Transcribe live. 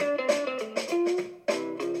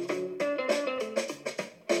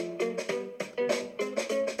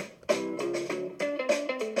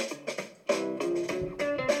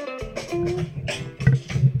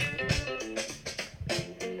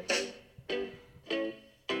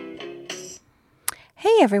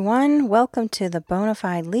everyone, welcome to the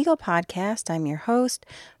Bonafide Legal Podcast. I'm your host,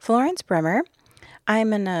 Florence Bremer.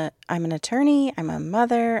 I'm an attorney, I'm a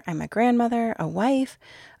mother, I'm a grandmother, a wife,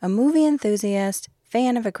 a movie enthusiast,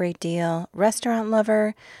 fan of a great deal, restaurant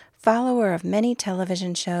lover, follower of many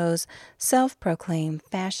television shows, self-proclaimed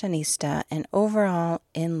fashionista, and overall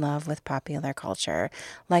in love with popular culture.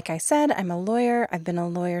 Like I said, I'm a lawyer. I've been a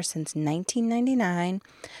lawyer since 1999.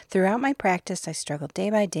 Throughout my practice, I struggled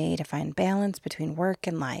day by day to find balance between work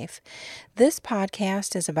and life. This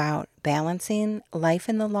podcast is about balancing life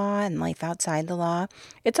in the law and life outside the law.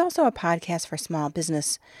 It's also a podcast for small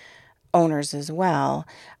business owners as well.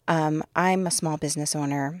 I'm a small business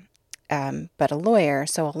owner, but a lawyer,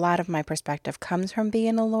 so a lot of my perspective comes from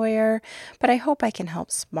being a lawyer, but I hope I can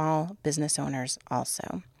help small business owners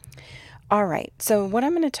also. All right, so what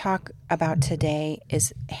I'm going to talk about today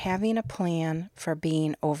is having a plan for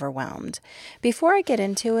being overwhelmed. Before I get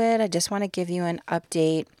into it, I just want to give you an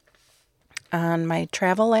update on my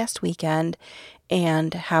travel last weekend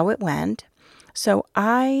and how it went. So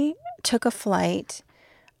I took a flight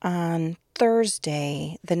on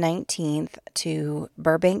Thursday, the 19th, to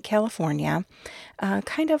Burbank, California,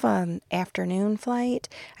 kind of an afternoon flight.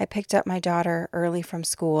 I picked up my daughter early from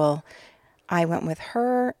school. I went with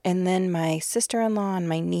her, and then my sister-in-law and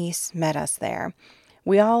my niece met us there.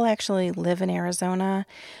 We all actually live in Arizona,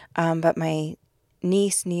 but my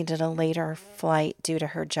niece needed a later flight due to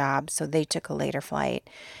her job, so they took a later flight.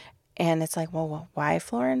 And it's like, well, why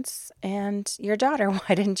Florence and your daughter?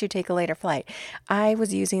 Why didn't you take a later flight? I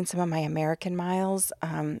was using some of my American miles.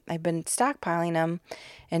 I've been stockpiling them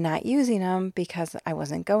and not using them because I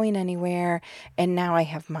wasn't going anywhere. And now I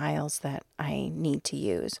have miles that I need to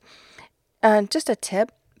use. Just a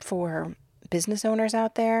tip for business owners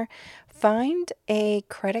out there, find a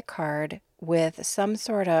credit card with some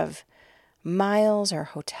sort of miles or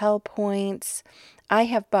hotel points. I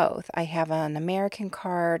have both. I have an American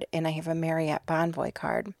card and I have a Marriott Bonvoy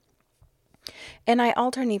card. And I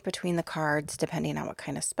alternate between the cards depending on what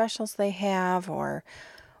kind of specials they have or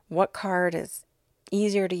what card is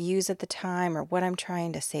easier to use at the time or what I'm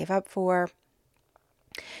trying to save up for.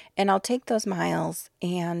 And I'll take those miles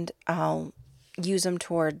and I'll use them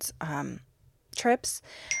towards trips.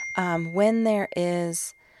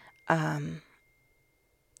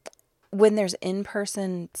 When there's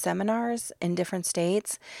in-person seminars in different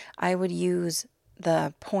states, I would use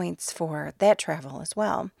the points for that travel as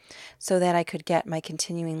well so that I could get my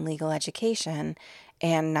continuing legal education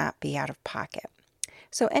and not be out of pocket.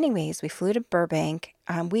 So anyways, we flew to Burbank.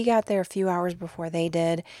 We got there a few hours before they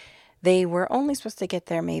did. They were only supposed to get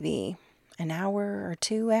there maybe an hour or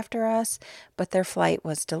two after us, but their flight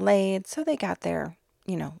was delayed, so they got there,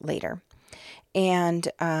 later. And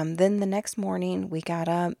then the next morning we got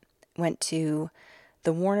up, went to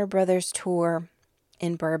the Warner Brothers tour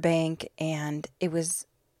in Burbank, and it was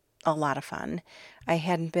a lot of fun. I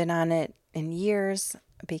hadn't been on it in years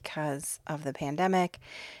because of the pandemic,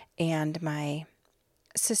 and my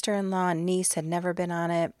sister-in-law and niece had never been on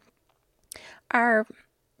it. Our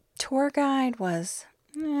tour guide was,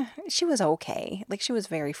 she was okay. Like, she was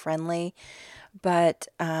very friendly, but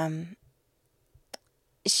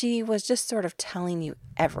she was just sort of telling you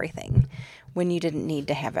everything when you didn't need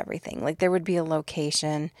to have everything. Like, there would be a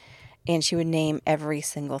location and she would name every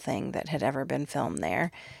single thing that had ever been filmed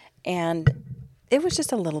there. And it was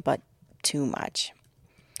just a little bit too much.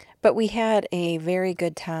 But we had a very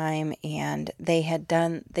good time, and they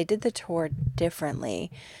did the tour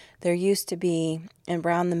differently. There used to be,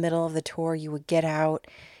 around the middle of the tour, you would get out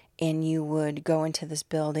and you would go into this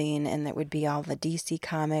building, and it would be all the DC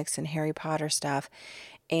Comics and Harry Potter stuff.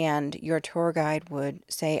 And your tour guide would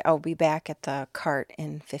say, "I'll be back at the cart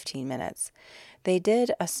in 15 minutes. They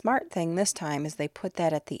did a smart thing this time is they put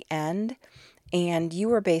that at the end, and you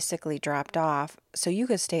were basically dropped off so you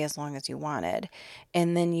could stay as long as you wanted.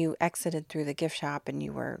 And then you exited through the gift shop and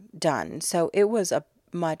you were done. So it was a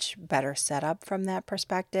much better setup from that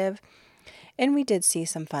perspective. And we did see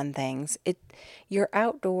some fun things. You're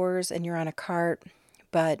outdoors and you're on a cart,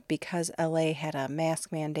 but because LA had a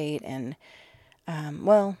mask mandate and,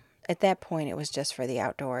 at that point it was just for the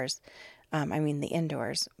outdoors. The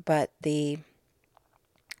indoors. But the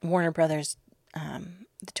Warner Brothers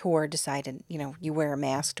the tour decided, you wear a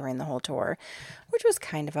mask during the whole tour, which was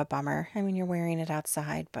kind of a bummer. You're wearing it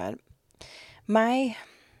outside, but my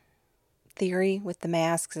theory with the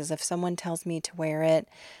masks is if someone tells me to wear it,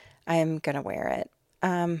 I'm going to wear it.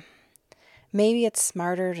 Maybe it's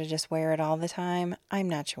smarter to just wear it all the time. I'm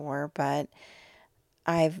not sure, but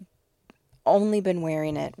I've only been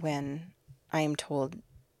wearing it when I am told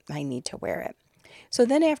I need to wear it. So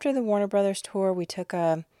then after the Warner Brothers tour, we took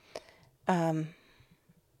a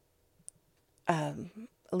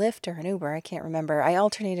Lyft or an Uber. I can't remember. I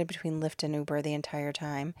alternated between Lyft and Uber the entire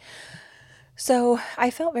time. So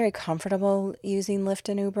I felt very comfortable using Lyft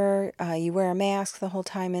and Uber. You wear a mask the whole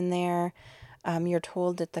time in there. You're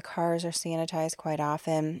told that the cars are sanitized quite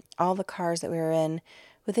often. All the cars that we were in,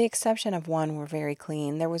 with the exception of one, were very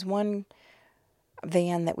clean. There was one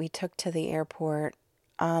van that we took to the airport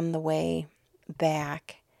on the way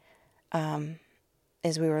back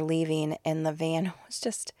as we were leaving, and the van was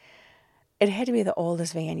just, it had to be the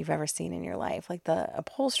oldest van you've ever seen in your life. Like the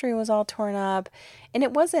upholstery was all torn up, and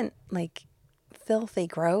it wasn't like filthy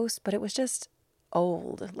gross, but it was just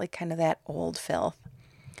old, like kind of that old filth.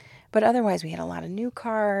 But otherwise, we had a lot of new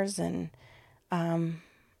cars and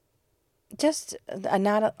just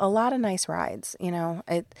not a lot of nice rides.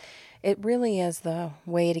 It really is the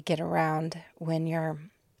way to get around when you're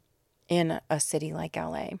in a city like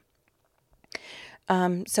LA.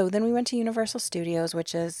 So then we went to Universal Studios,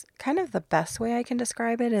 which is kind of the best way I can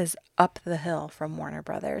describe it is up the hill from Warner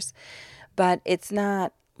Brothers. But it's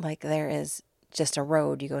not like there is just a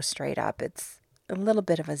road you go straight up. It's a little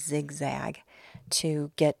bit of a zigzag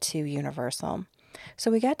to get to Universal. So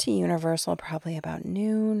we got to Universal probably about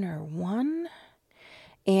noon or 1,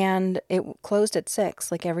 and it closed at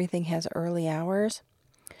 6. Like everything has early hours.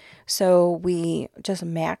 So we just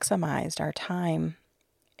maximized our time,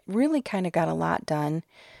 really kind of got a lot done.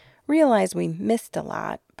 Realized we missed a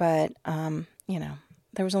lot, but,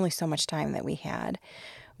 there was only so much time that we had.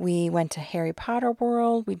 We went to Harry Potter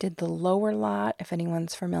World. We did the lower lot, if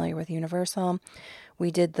anyone's familiar with Universal.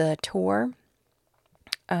 We did the tour,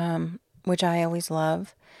 which I always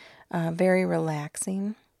love. Very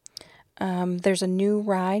relaxing. There's a new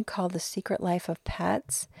ride called The Secret Life of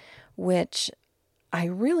Pets, which I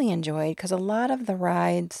really enjoyed because a lot of the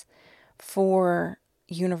rides for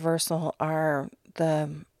Universal are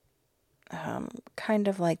the kind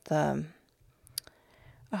of like the,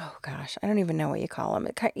 oh gosh, I don't even know what you call them.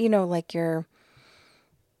 Like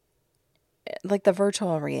like the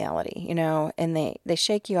virtual reality, and they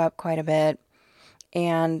shake you up quite a bit.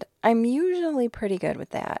 And I'm usually pretty good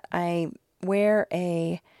with that. I wear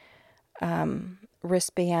a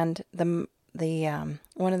wristband, the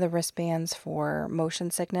one of the wristbands for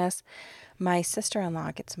motion sickness. My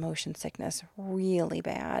sister-in-law gets motion sickness really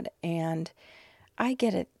bad, and I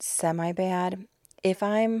get it semi-bad if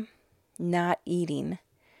I'm not eating.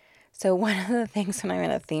 So one of the things when I'm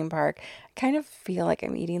in a theme park, I kind of feel like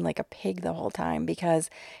I'm eating like a pig the whole time because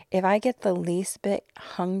if I get the least bit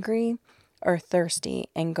hungry or thirsty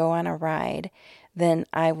and go on a ride, then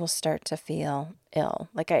I will start to feel ill.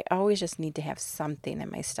 Like I always just need to have something in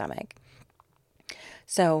my stomach.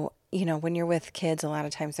 So, when you're with kids, a lot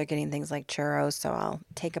of times they're getting things like churros. So I'll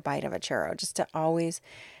take a bite of a churro just to always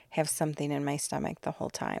have something in my stomach the whole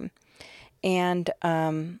time. And,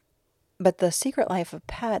 but The Secret Life of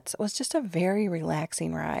Pets was just a very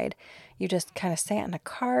relaxing ride. You just kind of sat in a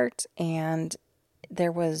cart and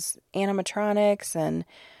there was animatronics and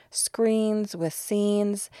screens with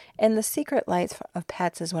scenes. And The Secret Life of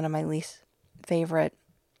Pets is one of my least favorite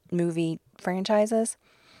movie franchises.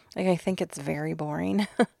 Like, I think it's very boring,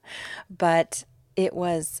 but it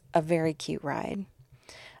was a very cute ride.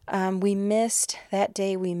 That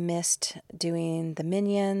day we missed doing the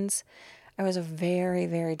Minions. I was very,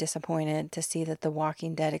 very disappointed to see that the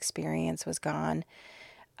Walking Dead experience was gone.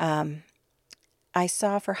 I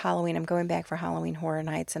saw for Halloween, I'm going back for Halloween Horror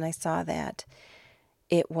Nights, and I saw that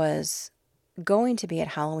it was going to be at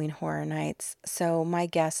Halloween Horror Nights. So my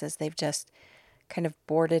guess is they've just kind of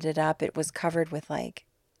boarded it up. It was covered with like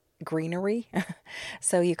greenery,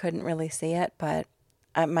 so you couldn't really see it, but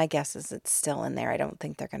my guess is it's still in there. I don't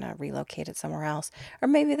think they're going to relocate it somewhere else, or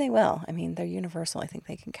maybe they will. I mean, they're Universal. I think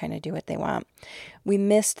they can kind of do what they want. We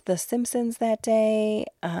missed The Simpsons that day,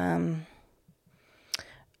 the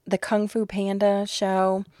Kung Fu Panda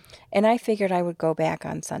show, and I figured I would go back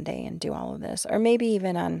on Sunday and do all of this, or maybe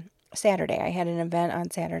even on Saturday. I had an event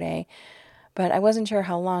on Saturday, but I wasn't sure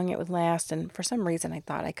how long it would last, and for some reason I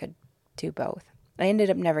thought I could do both. I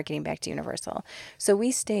ended up never getting back to Universal. So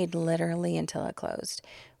we stayed literally until it closed.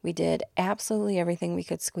 We did absolutely everything we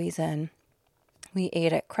could squeeze in. We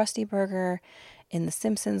ate at Krusty Burger in the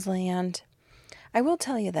Simpsons Land. I will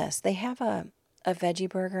tell you this, they have a veggie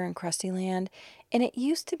burger in Krusty Land, and it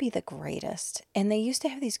used to be the greatest. And they used to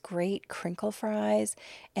have these great crinkle fries,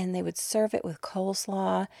 and they would serve it with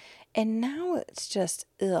coleslaw. And now it's just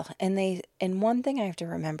ugh. And one thing I have to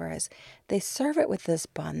remember is they serve it with this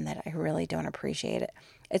bun that I really don't appreciate it.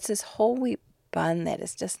 It's this whole wheat bun that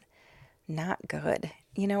is just not good.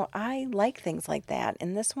 I like things like that,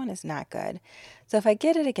 and this one is not good. So if I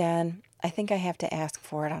get it again, I think I have to ask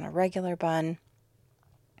for it on a regular bun.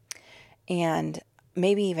 and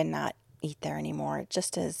maybe even not eat there anymore. It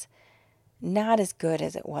just is not as good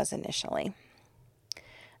as it was initially.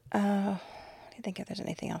 I don't think if there's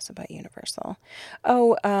anything else about Universal.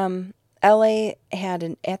 Oh, LA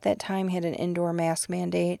at that time had an indoor mask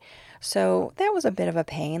mandate. So that was a bit of a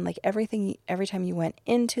pain. Like every time you went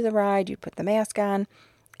into the ride, you'd put the mask on.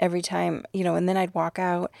 Every time, and then I'd walk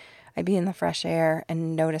out, I'd be in the fresh air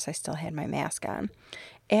and notice I still had my mask on.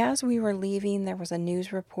 As we were leaving, there was a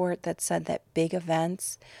news report that said that big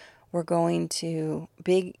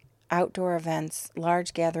outdoor events,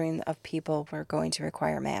 large gathering of people were going to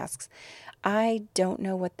require masks. I don't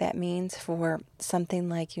know what that means for something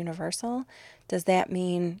like Universal. Does that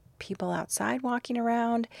mean people outside walking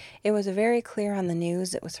around? It was very clear on the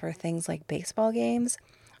news it was for things like baseball games.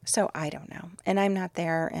 So I don't know. And I'm not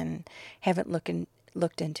there and haven't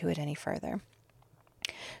looked into it any further.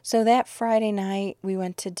 So that Friday night, we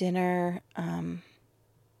went to dinner.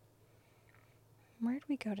 Where did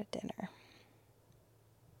we go to dinner?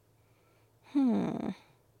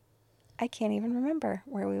 I can't even remember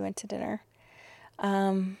where we went to dinner.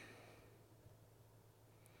 But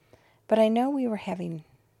I know we were having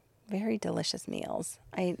very delicious meals.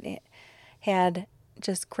 I had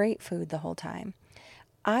just great food the whole time.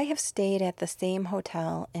 I have stayed at the same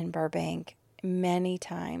hotel in Burbank many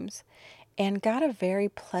times and got a very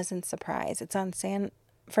pleasant surprise. It's on San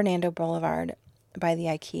Fernando Boulevard by the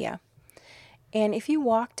IKEA. And if you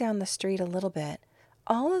walk down the street a little bit,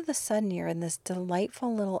 all of a sudden you're in this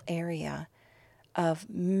delightful little area of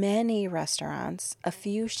many restaurants, a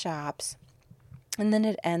few shops, and then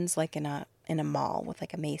it ends like in a mall with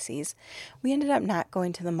like a Macy's. We ended up not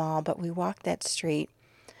going to the mall, but we walked that street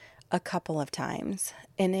a couple of times,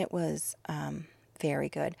 and it was very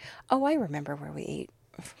good. Oh, I remember where we ate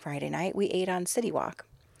Friday night. We ate on City Walk,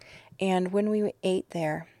 and when we ate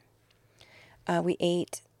there, we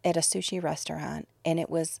ate at a sushi restaurant, and it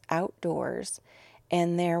was outdoors,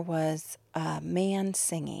 and there was a man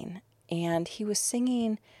singing, and he was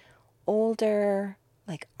singing older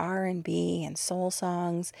like R&B and soul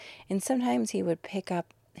songs, and sometimes he would pick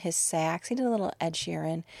up his sax. He did a little Ed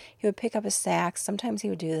Sheeran. He would pick up his sax. Sometimes he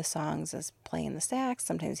would do the songs as playing the sax.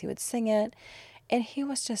 Sometimes he would sing it, and he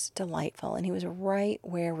was just delightful, and he was right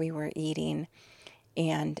where we were eating,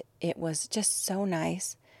 and it was just so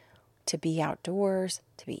nice to be outdoors,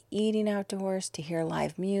 to be eating outdoors, to hear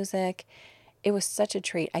live music. It was such a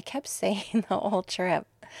treat. I kept saying the whole trip,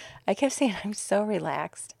 I'm so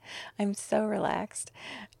relaxed. I'm so relaxed.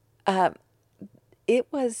 It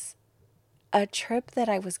was a trip that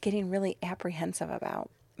I was getting really apprehensive about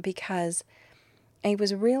because I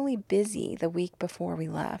was really busy the week before we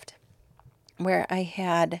left, where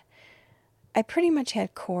I pretty much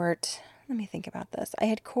had court. Let me think about this. I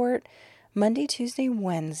had court Monday, Tuesday,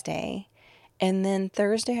 Wednesday, and then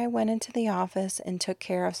Thursday I went into the office and took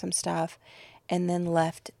care of some stuff and then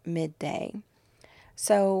left midday.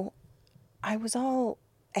 So I was all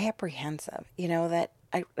apprehensive, that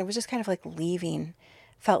I was just kind of like leaving,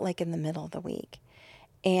 felt like in the middle of the week.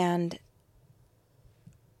 And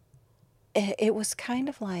it was kind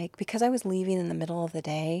of like, because I was leaving in the middle of the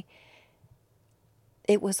day,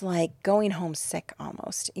 it was like going home sick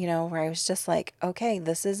almost, where I was just like, okay,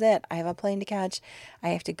 this is it. I have a plane to catch. I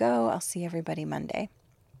have to go. I'll see everybody Monday.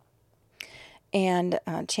 And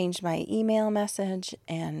changed my email message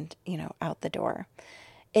and, out the door.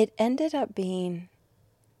 It ended up being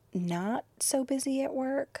not so busy at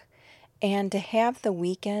work, and to have the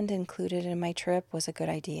weekend included in my trip was a good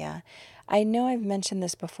idea. I know I've mentioned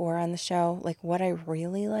this before on the show, like what I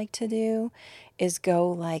really like to do is go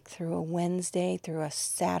like through a Wednesday, through a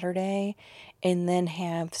Saturday, and then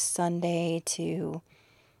have Sunday to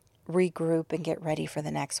regroup and get ready for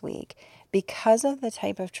the next week. Because of the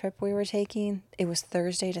type of trip we were taking, it was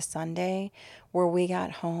Thursday to Sunday where we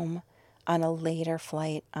got home on a later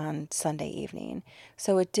flight on Sunday evening.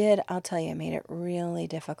 So I'll tell you, it made it really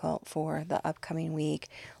difficult for the upcoming week.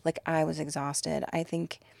 Like I was exhausted. I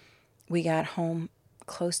think we got home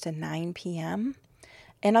close to 9 p.m.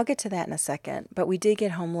 And I'll get to that in a second. But we did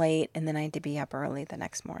get home late and then I had to be up early the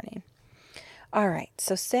next morning. All right.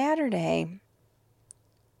 So Saturday,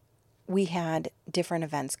 we had different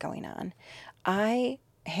events going on. I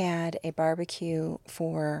had a barbecue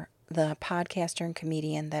for the podcaster and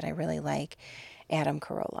comedian that I really like, Adam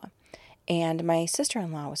Carolla. And my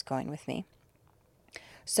sister-in-law was going with me.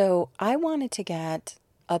 So I wanted to get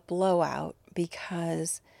a blowout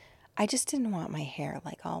because I just didn't want my hair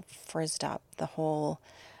like all frizzed up the whole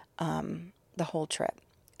trip.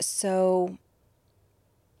 So,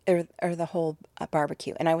 or the whole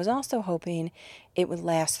barbecue. And I was also hoping it would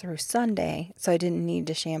last through Sunday, so I didn't need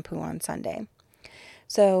to shampoo on Sunday.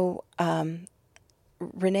 So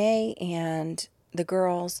Renee and the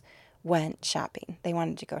girls went shopping. They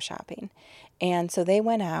wanted to go shopping. And so they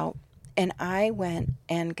went out, and I went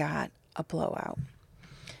and got a blowout.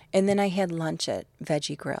 And then I had lunch at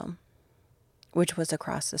Veggie Grill, which was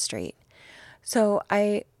across the street. So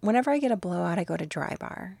whenever I get a blowout, I go to Dry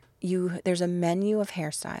Bar. There's a menu of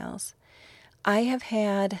hairstyles. I have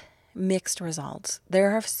had mixed results.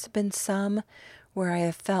 There have been some where I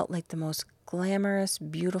have felt like the most glamorous,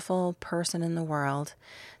 beautiful person in the world.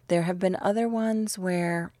 There have been other ones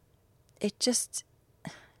where it just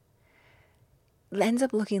ends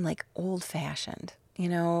up looking like old fashioned,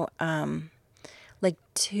 like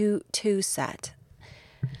too set.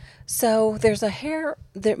 So there's a hair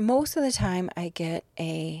that most of the time I get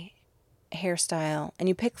a hairstyle, and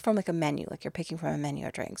you pick from like a menu, like you're picking from a menu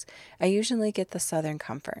of drinks. I usually get the Southern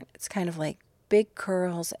Comfort. It's kind of like big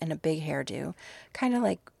curls and a big hairdo, kind of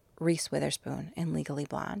like Reese Witherspoon in Legally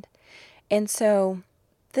Blonde. And so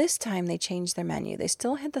this time they changed their menu. They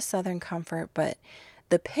still had the Southern Comfort, but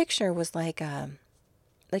the picture was like a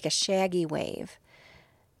shaggy wave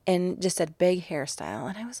and just a big hairstyle.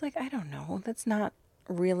 And I was like, I don't know, that's not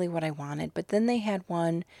really what I wanted. But then they had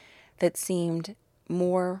one that seemed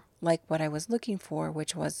more like what I was looking for,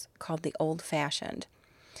 which was called the Old Fashioned,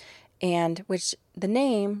 and which the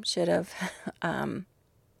name should have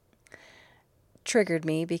triggered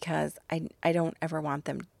me, because I don't ever want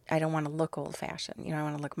them. I don't want to look old fashioned. I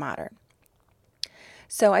want to look modern.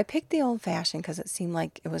 So I picked the Old Fashioned because it seemed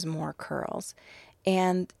like it was more curls.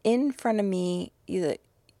 And in front of me,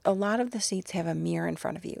 a lot of the seats have a mirror in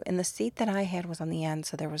front of you. And the seat that I had was on the end,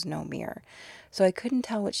 so there was no mirror. So I couldn't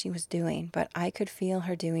tell what she was doing, but I could feel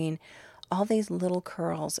her doing all these little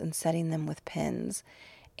curls and setting them with pins.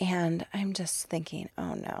 And I'm just thinking,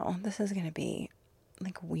 oh no, this is going to be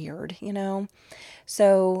like weird,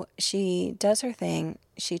 So she does her thing.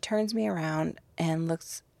 She turns me around and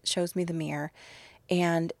shows me the mirror.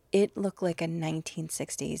 And it looked like a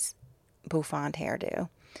 1960s bouffant hairdo.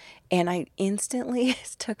 And I instantly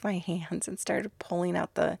took my hands and started pulling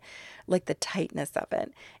out the tightness of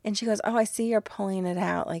it. And she goes, "Oh, I see you're pulling it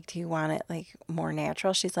out. Like, do you want it like more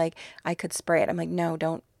natural?" She's like, "I could spray it." I'm like, "No,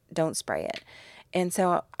 don't spray it." And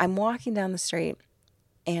so I'm walking down the street,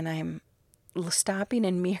 and I'm stopping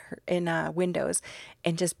in windows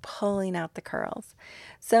and just pulling out the curls.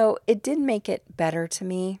 So it did make it better to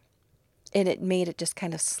me. And it made it just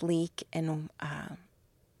kind of sleek and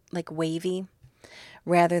like wavy,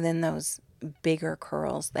 rather than those bigger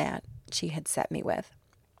curls that she had set me with.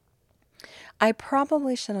 I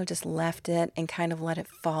probably should have just left it and kind of let it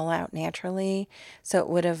fall out naturally, so it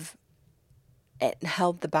would have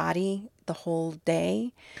held the body the whole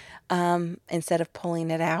day, instead of pulling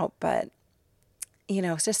it out. But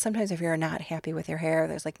it's just sometimes if you're not happy with your hair,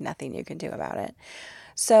 there's like nothing you can do about it.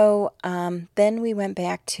 So then I went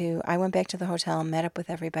back to the hotel, met up with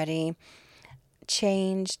everybody,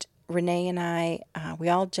 changed. Renee and I, we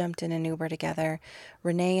all jumped in an Uber together.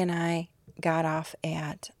 Renee and I got off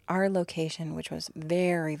at our location, which was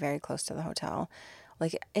very, very close to the hotel.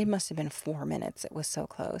 Like, it must have been 4 minutes. It was so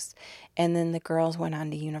close. And then the girls went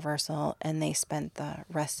on to Universal, and they spent the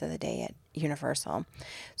rest of the day at Universal.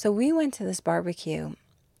 So we went to this barbecue,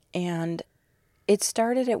 and it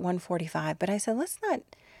started at 1:45, but I said, let's not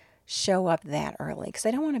show up that early, because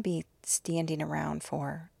I don't want to be standing around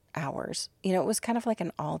for hours. It was kind of like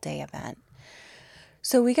an all-day event.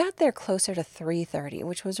 So we got there closer to 3:30,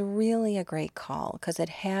 which was really a great call, because it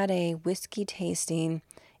had a whiskey tasting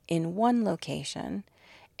in one location,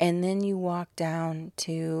 and then you walk down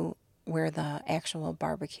to where the actual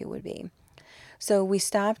barbecue would be. So we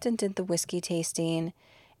stopped and did the whiskey tasting,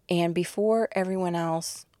 and before everyone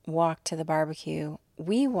else walked to the barbecue,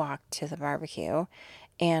 we walked to the barbecue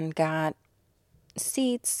and got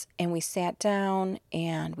seats, and we sat down,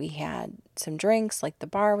 and we had some drinks, like the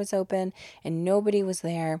bar was open and nobody was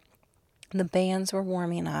there. The bands were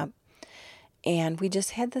warming up, and we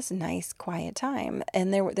just had this nice quiet time.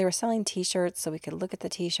 And they were selling t-shirts, so we could look at the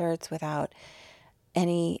t-shirts without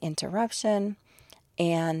any interruption.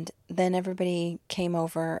 And then everybody came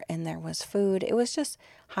over, and there was food. It was just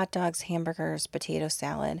hot dogs, hamburgers, potato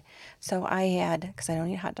salad. So I had, because I don't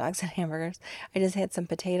eat hot dogs and hamburgers, I just had some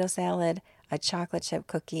potato salad, a chocolate chip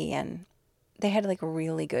cookie, and they had like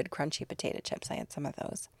really good crunchy potato chips. I had some of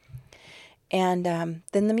those. And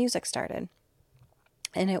then the music started,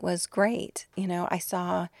 and it was great. I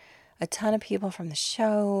saw a ton of people from the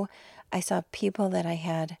show. I saw people that I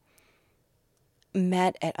had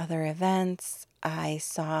met at other events. I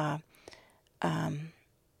saw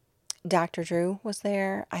Dr. Drew was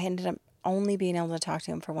there. I ended up only being able to talk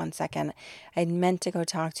to him for 1 second. I'd meant to go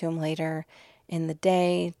talk to him later in the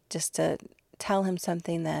day just to tell him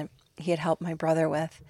something that he had helped my brother with.